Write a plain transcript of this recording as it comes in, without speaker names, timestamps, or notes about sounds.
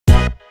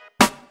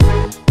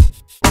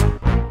Hello,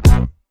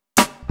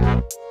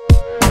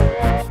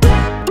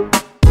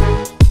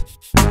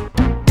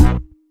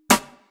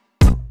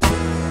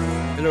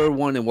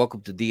 everyone, and welcome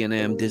to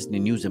DNM Disney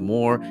News and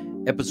More,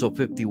 episode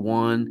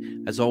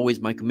 51. As always,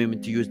 my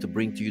commitment to you is to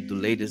bring to you the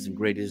latest and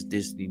greatest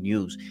Disney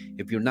news.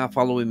 If you're not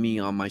following me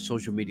on my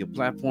social media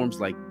platforms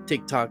like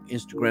TikTok,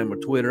 Instagram, or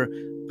Twitter,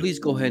 please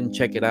go ahead and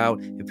check it out.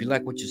 If you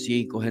like what you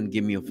see, go ahead and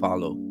give me a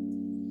follow.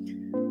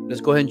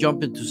 Let's go ahead and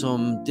jump into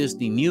some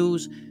Disney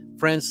news.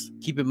 Friends,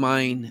 keep in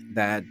mind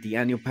that the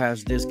annual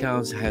pass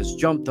discounts has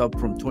jumped up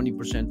from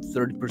 20% to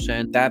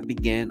 30%. That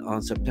began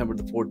on September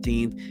the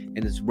 14th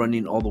and it's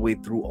running all the way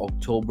through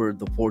October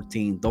the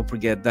 14th. Don't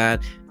forget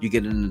that you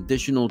get an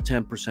additional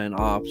 10%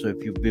 off. So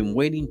if you've been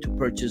waiting to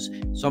purchase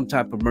some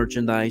type of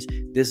merchandise,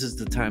 this is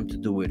the time to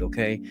do it,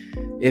 okay?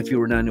 If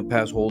you're an annual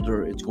pass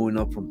holder, it's going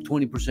up from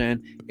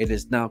 20%. It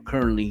is now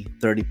currently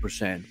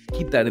 30%.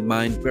 Keep that in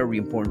mind. Very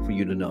important for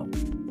you to know.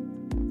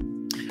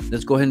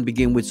 Let's go ahead and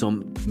begin with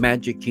some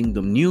Magic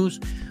Kingdom news.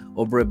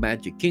 Over at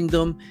Magic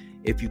Kingdom,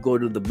 if you go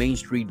to the Main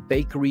Street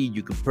Bakery,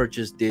 you can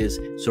purchase this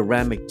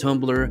ceramic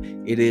tumbler.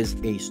 It is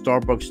a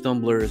Starbucks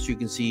tumbler. As you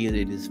can see,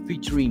 it is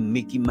featuring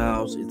Mickey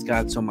Mouse. It's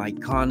got some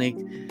iconic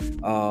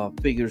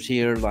figures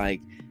here,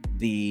 like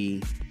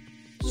the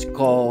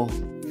skull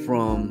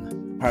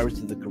from Pirates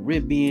of the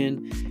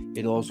Caribbean.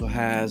 It also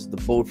has the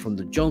boat from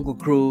the Jungle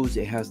Cruise.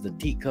 It has the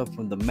teacup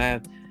from the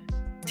Mad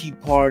Tea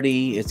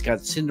Party. It's got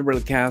Cinderella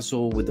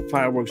Castle with the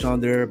fireworks on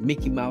there.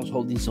 Mickey Mouse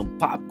holding some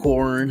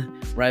popcorn,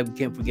 right? We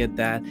can't forget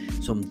that.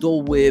 Some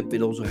Dole Whip.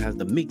 It also has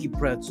the Mickey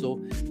Pretzel.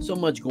 So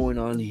much going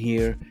on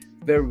here.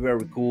 Very,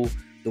 very cool.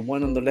 The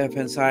one on the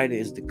left-hand side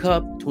is the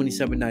cup,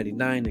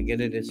 $27.99.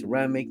 Again, it is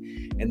ceramic.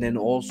 And then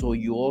also,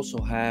 you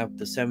also have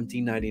the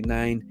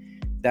 $17.99.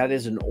 That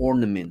is an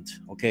ornament,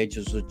 okay?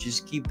 So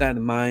just keep that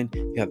in mind.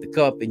 You have the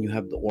cup and you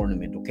have the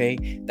ornament,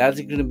 okay?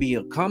 That's going to be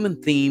a common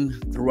theme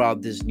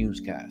throughout this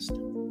newscast.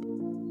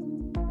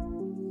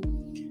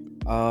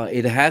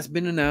 It has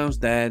been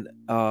announced that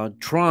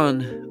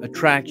TRON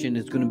attraction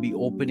is going to be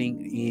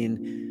opening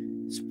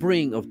in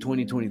spring of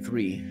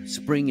 2023.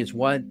 Spring is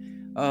what?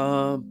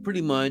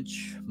 Pretty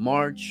much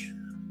March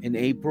and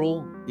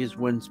April is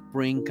when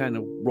spring kind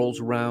of rolls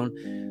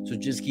around. So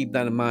just keep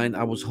that in mind.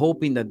 I was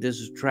hoping that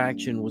this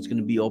attraction was going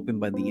to be open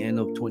by the end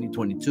of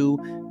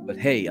 2022. But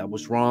hey, I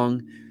was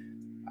wrong.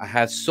 I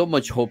had so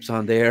much hopes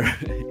on there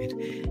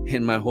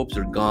and my hopes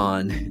are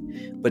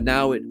gone. But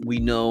now we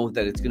know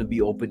that it's going to be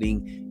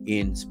opening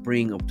in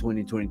spring of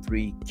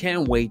 2023.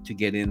 Can't wait to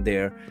get in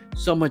there.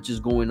 So much is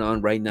going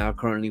on right now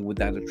currently with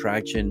that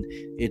attraction.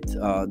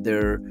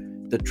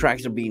 The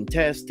tracks are being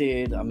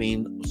tested. I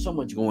mean, so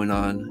much going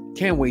on.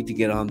 Can't wait to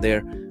get on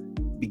there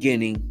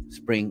beginning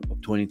spring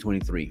of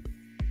 2023.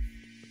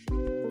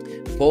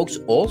 Folks,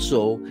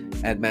 also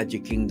at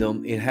Magic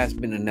Kingdom, it has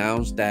been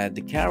announced that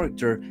the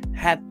character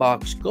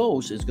Hatbox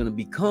Ghost is going to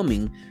be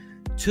coming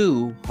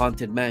to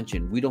Haunted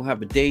Mansion. We don't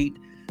have a date,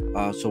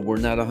 so we're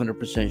not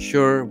 100%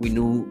 sure. We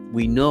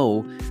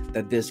know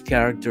that this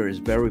character is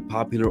very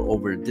popular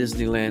over at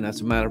Disneyland.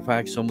 As a matter of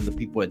fact, some of the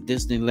people at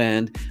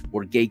Disneyland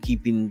were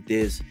gatekeeping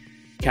this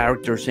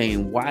character,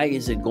 saying, why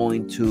is it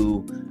going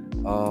to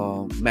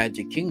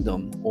Magic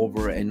Kingdom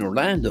over in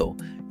Orlando?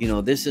 You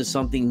know, this is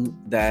something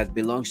that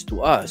belongs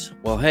to us.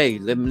 Well, hey,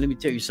 let me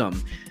tell you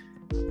something.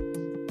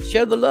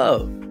 Share the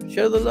love,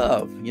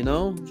 you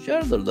know,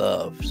 share the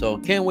love. So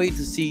can't wait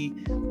to see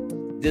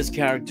this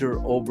character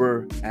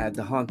over at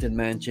the Haunted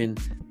Mansion,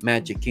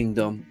 Magic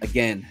Kingdom.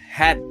 Again,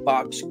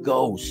 Hatbox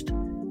Ghost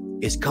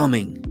is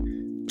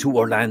coming to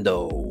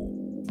Orlando.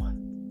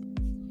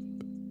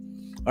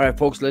 All right,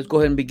 folks, let's go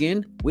ahead and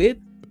begin with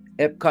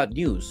Epcot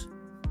news.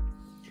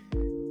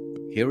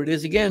 Here it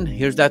is again.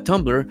 Here's that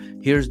tumbler.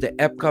 Here's the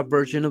Epcot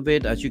version of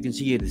it. As you can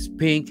see, it is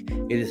pink.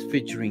 It is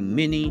featuring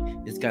Minnie.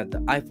 It's got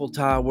the Eiffel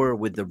Tower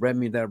with the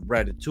Remy that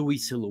Ratatouille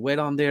silhouette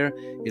on there.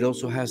 It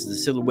also has the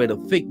silhouette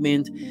of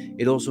Figment.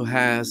 It also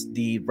has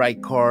the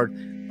right card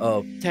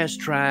of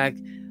Test Track,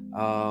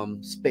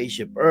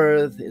 Spaceship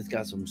Earth. It's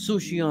got some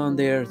sushi on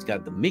there. It's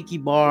got the Mickey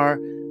bar.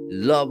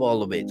 Love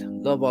all of it.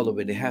 Love all of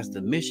it. It has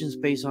the mission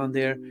space on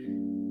there.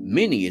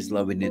 Minnie is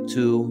loving it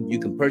too. You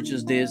can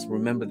purchase this.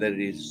 Remember that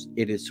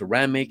it is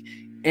ceramic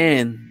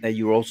and that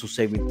you're also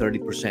saving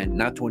 30%,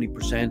 not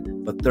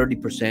 20%, but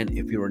 30%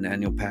 if you're an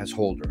annual pass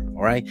holder.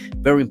 All right.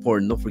 Very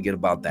important. Don't forget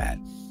about that.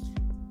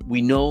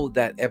 We know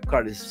that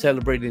Epcot is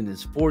celebrating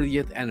its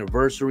 40th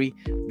anniversary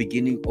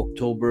beginning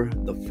October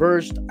the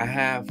 1st. I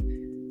have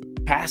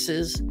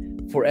passes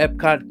for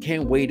Epcot.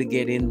 Can't wait to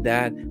get in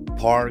that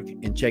park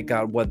and check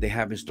out what they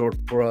have in store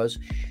for us.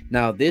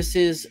 Now, this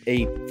is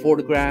a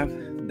photograph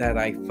that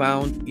I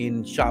found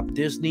in Shop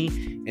Disney,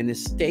 and it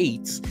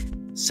states,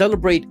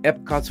 celebrate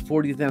Epcot's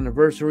 40th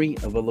anniversary,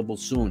 available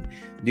soon.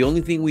 The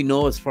only thing we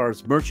know as far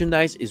as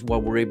merchandise is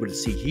what we're able to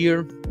see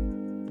here.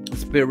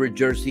 Spirit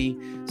jersey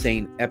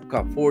saying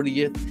Epcot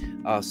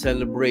 40th,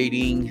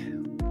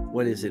 celebrating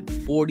what is it,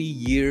 40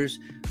 years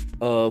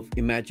of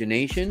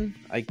imagination.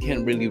 I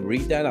can't really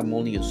read that. I'm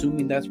only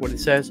assuming that's what it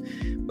says,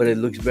 but it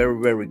looks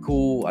very, very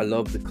cool. I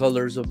love the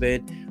colors of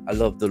it. I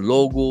love the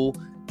logo.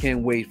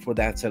 Can't wait for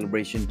that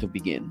celebration to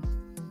begin.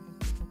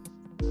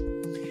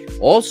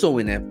 Also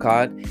in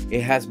Epcot,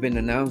 it has been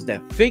announced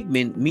that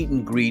Figment meet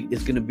and greet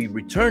is going to be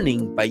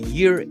returning by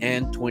year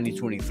end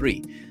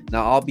 2023.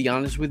 Now, I'll be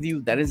honest with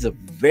you, that is a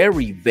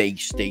very vague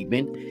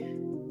statement.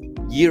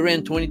 Year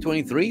end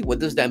 2023, what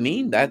does that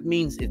mean? That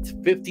means it's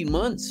 15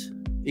 months.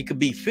 It could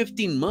be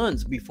 15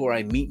 months before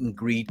I meet and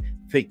greet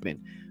Figment.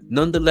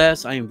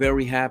 Nonetheless, I am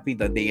very happy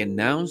that they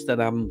announced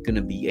that I'm going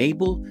to be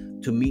able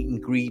to meet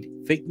and greet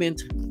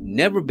Figment.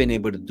 Never been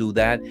able to do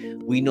that.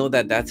 We know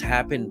that that's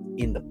happened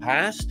in the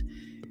past.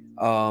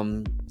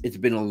 It's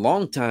been a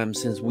long time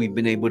since we've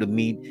been able to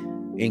meet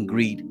and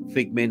greet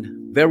Figment.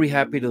 Very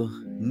happy to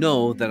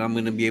know that I'm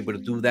going to be able to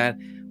do that.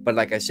 But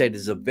like I said,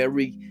 it's a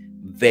very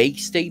vague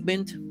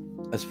statement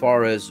as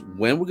far as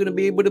when we're going to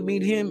be able to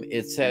meet him.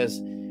 It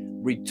says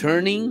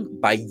returning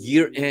by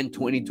year end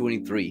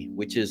 2023,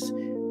 which is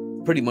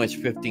pretty much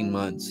 15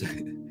 months.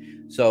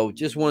 So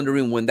just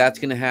wondering when that's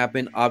going to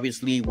happen.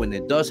 Obviously, when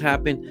it does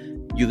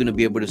happen, you're going to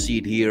be able to see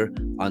it here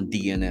on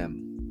DNM.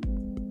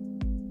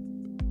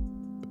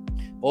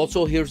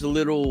 Also, here's a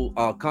little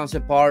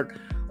concept art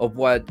of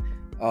what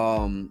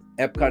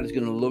Epcot is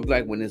going to look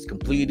like when it's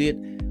completed.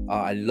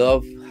 I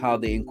love how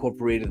they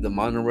incorporated the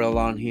monorail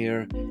on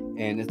here,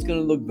 and it's going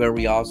to look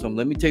very awesome.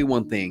 Let me tell you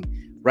one thing.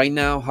 Right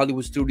now,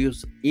 Hollywood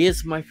Studios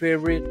is my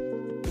favorite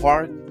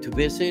park to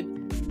visit.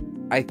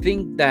 I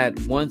think that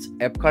once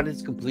Epcot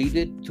is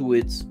completed to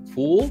its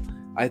full,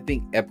 I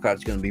think Epcot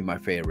is going to be my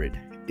favorite.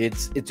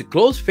 It's a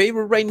close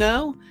favorite right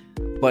now,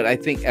 but I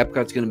think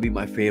Epcot's going to be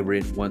my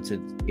favorite once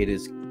it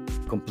is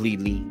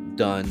completely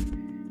done,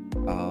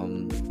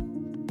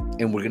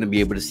 and we're going to be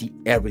able to see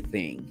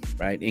everything,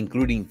 right,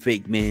 including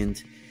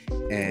Figment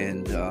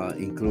and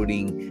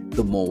including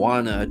the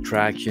Moana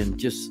attraction.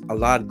 Just a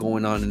lot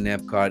going on in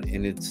Epcot,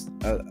 and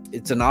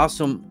it's an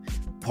awesome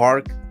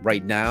park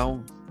right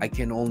now. I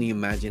can only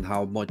imagine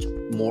how much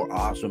more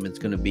awesome it's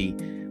going to be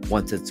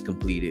once it's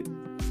completed.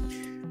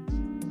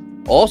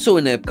 Also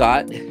in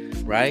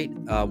Epcot, right,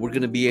 we're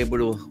going to be able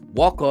to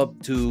walk up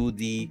to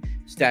the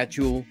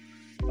statue,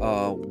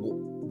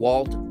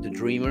 Walt the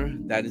Dreamer.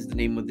 That is the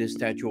name of this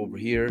statue over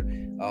here.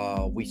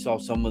 We saw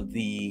some of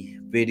the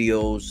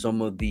videos,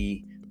 some of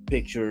the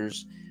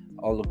pictures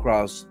all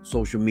across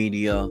social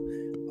media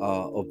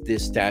of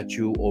this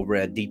statue over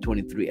at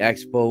D23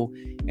 Expo,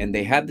 and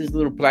they had this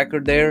little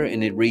placard there,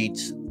 and it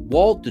reads,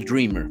 Walt the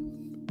Dreamer.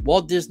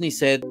 Walt Disney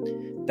said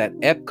that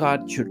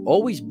Epcot should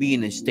always be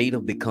in a state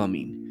of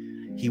becoming.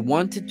 He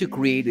wanted to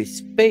create a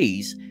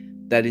space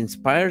that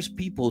inspires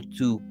people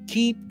to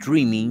keep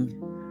dreaming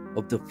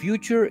of the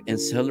future and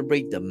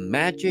celebrate the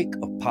magic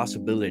of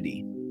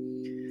possibility.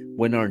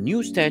 When our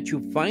new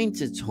statue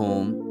finds its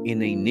home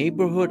in a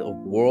neighborhood of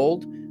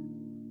world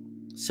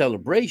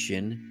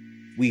celebration,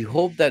 we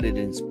hope that it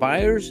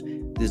inspires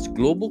this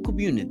global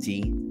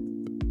community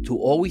to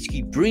always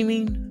keep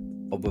dreaming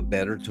of a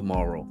better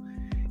tomorrow.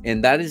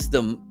 And that is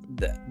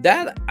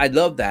that I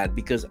love that,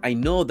 because I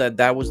know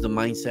that was the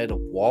mindset of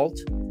Walt,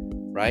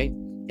 right?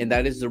 And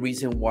that is the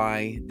reason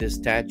why this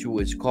statue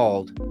is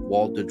called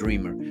Walt the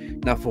Dreamer.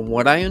 Now, from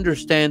what I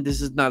understand,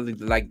 this is not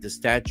like the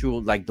statue,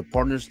 like the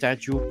partner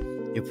statue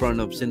in front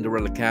of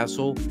Cinderella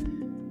Castle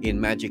in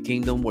Magic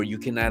Kingdom, where you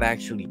cannot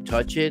actually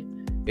touch it.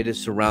 It is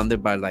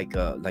surrounded by like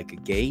a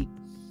gate.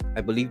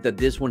 I believe that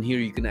this one here,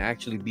 you can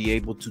actually be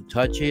able to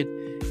touch it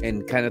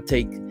and kind of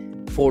take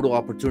photo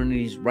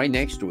opportunities right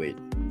next to it.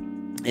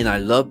 And I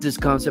love this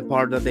concept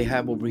art that they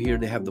have over here.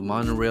 They have the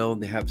monorail,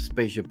 they have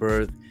Spaceship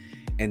Earth,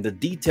 and the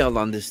detail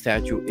on this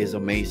statue is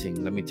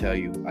amazing. Let me tell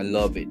you, I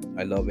love it.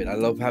 I love it. I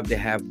love how they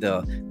have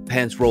the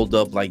pants rolled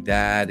up like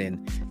that,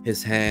 and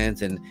his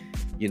hands, and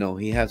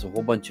he has a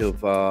whole bunch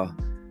of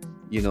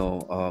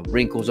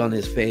wrinkles on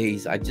his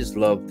face. I just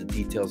love the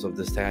details of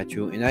the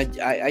statue, and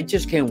I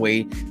just can't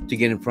wait to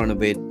get in front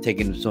of it,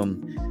 taking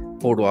some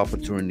photo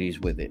opportunities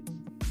with it.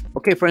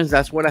 Okay, friends,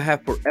 that's what I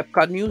have for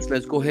Epcot news.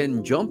 Let's go ahead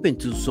and jump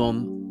into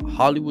some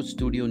Hollywood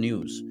Studio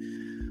news.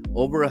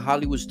 Over at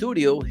Hollywood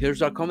Studio,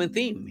 here's our common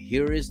theme.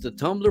 Here is the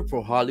tumbler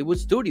for Hollywood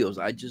Studios.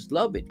 I just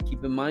love it.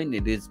 Keep in mind,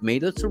 it is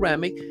made of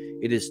ceramic.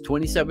 It is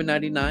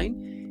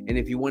 $27.99. And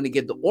if you want to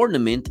get the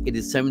ornament, it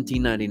is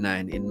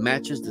 $17.99. It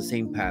matches the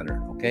same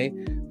pattern, okay?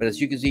 But as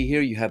you can see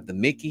here, you have the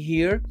Mickey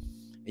here,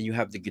 and you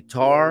have the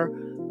guitar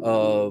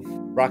of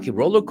Rocky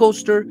Roller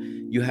Coaster.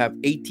 You have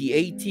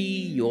AT-AT.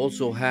 You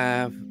also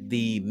have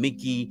the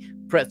Mickey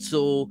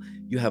pretzel.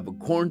 You have a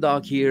corn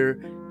dog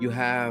here. You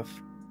have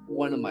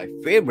one of my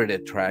favorite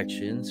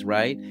attractions,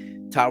 right?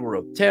 Tower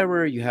of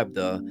Terror. You have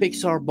the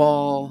Pixar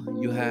ball.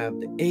 You have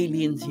the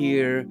aliens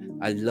here.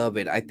 I love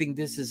it. I think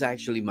this is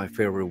actually my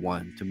favorite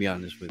one, to be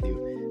honest with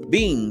you.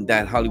 Being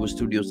that Hollywood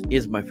Studios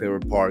is my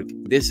favorite park,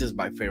 this is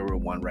my favorite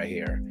one right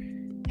here.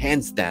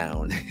 Hands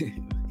down.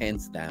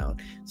 Hands down.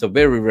 So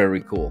very,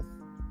 very cool.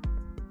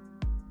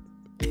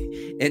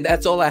 And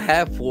that's all I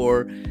have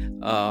for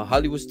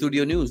Hollywood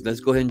studio news. Let's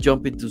go ahead and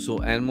jump into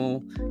some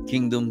Animal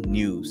Kingdom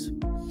news.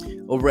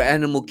 Over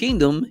Animal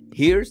Kingdom,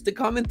 here's the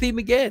common theme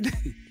again.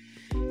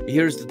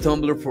 Here's the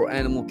Tumblr for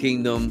Animal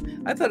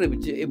Kingdom. I thought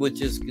it was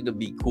just gonna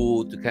be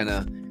cool to kind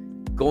of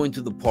go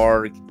into the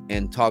park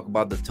and talk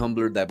about the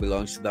Tumblr that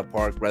belongs to that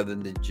park rather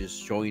than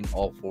just showing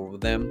all four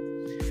of them.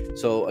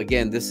 So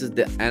again, this is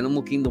the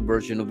Animal Kingdom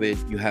version of it.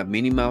 You have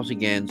Minnie Mouse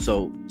again,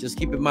 so just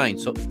keep in mind.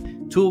 So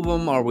two of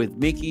them are with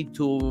Mickey,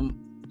 two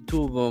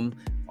of them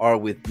are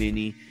with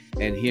Minnie,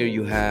 and here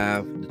you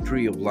have the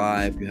Tree of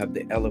Life. You have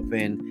the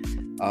elephant,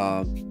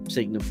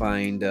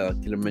 signifying the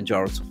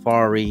Kilimanjaro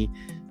Safari.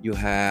 You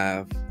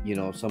have,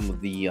 some of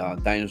the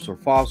dinosaur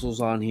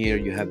fossils on here.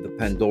 You have the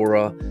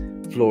Pandora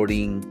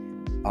floating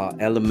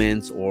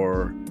elements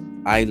or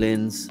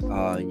islands.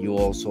 You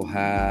also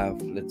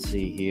have, let's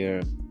see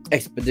here,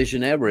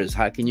 Expedition Everest.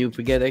 How can you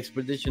forget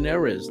Expedition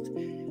Everest?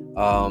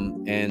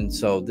 And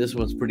so this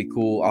one's pretty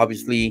cool.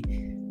 Obviously,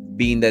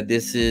 being that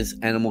this is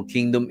Animal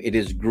Kingdom, it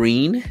is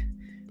green.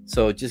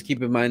 So just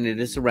keep in mind it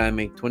is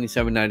ceramic,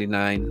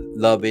 $27.99.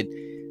 Love it.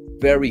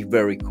 Very,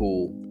 very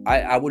cool.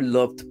 I would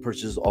love to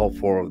purchase all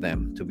four of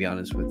them, to be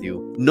honest with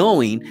you,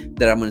 knowing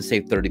that I'm going to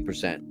save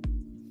 30%.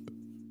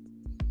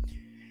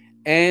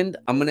 And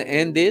I'm going to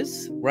end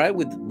this, right,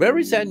 with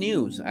very sad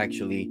news,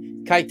 actually.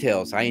 Kite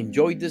Tales. I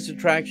enjoyed this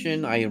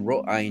attraction. I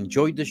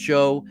enjoyed the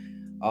show.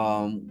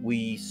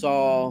 We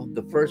saw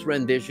the first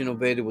rendition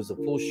of it. It was a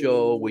full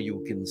show where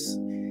you can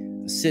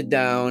sit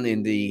down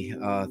in the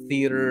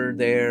theater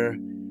there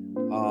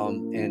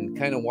and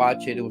kind of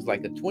watch it. It was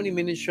like a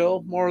 20-minute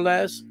show, more or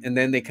less. And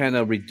then they kind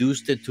of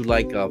reduced it to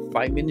like a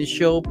 5-minute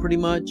show, pretty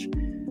much.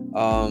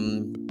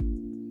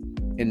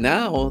 And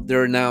now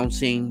they're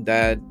announcing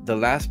that the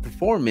last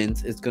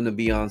performance is going to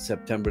be on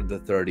September the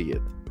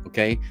 30th.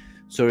 Okay.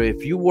 So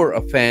if you were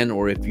a fan,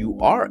 or if you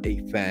are a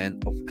fan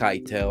of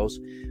Kite Tales,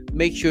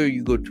 make sure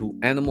you go to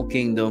Animal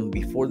Kingdom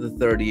before the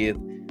 30th.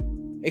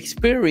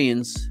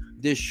 Experience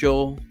this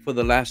show for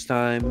the last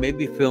time.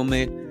 Maybe film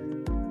it.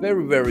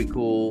 Very, very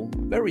cool.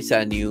 Very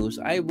sad news.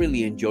 I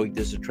really enjoyed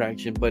this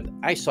attraction, but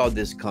I saw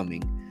this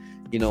coming.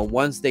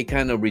 Once they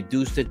kind of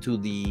reduced it to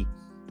the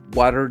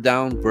watered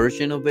down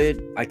version of it,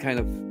 I kind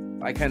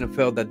of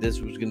felt that this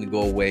was going to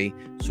go away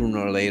sooner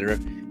or later.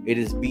 It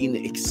is being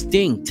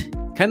extinct,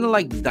 kind of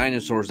like the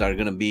dinosaurs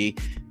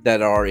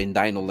that are in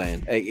Dino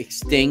Land,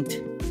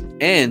 extinct,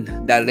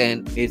 and that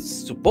land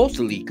is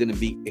supposedly going to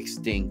be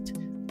extinct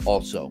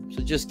also.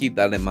 So just keep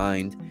that in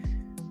mind.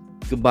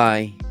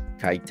 Goodbye,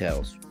 Kite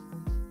Tales.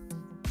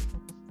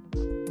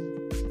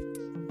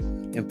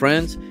 And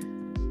friends,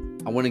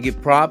 I want to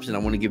give props and I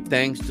want to give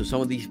thanks to some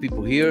of these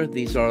people here.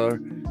 These are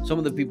some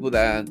of the people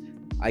that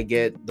I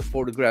get the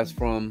photographs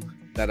from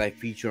that I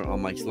feature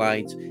on my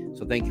slides.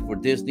 So thank you for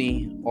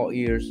Disney, All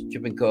Ears,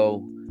 Chip &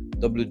 Co.,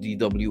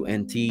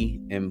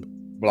 WDWNT, and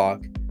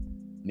Block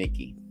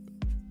Mickey.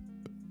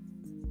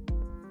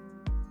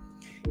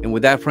 And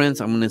with that, friends,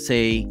 I'm going to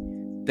say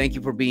thank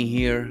you for being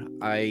here.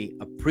 I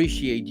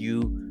appreciate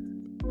you.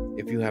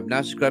 If you have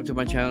not subscribed to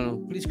my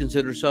channel, please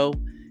consider so.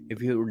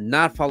 If you're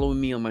not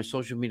following me on my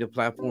social media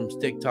platforms,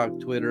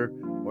 TikTok, Twitter,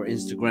 or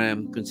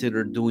Instagram,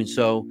 consider doing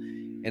so.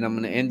 And I'm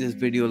going to end this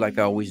video like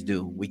I always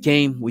do. We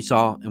came, we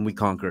saw, and we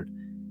conquered.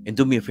 And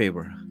do me a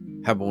favor.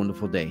 Have a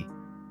wonderful day.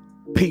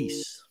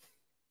 Peace.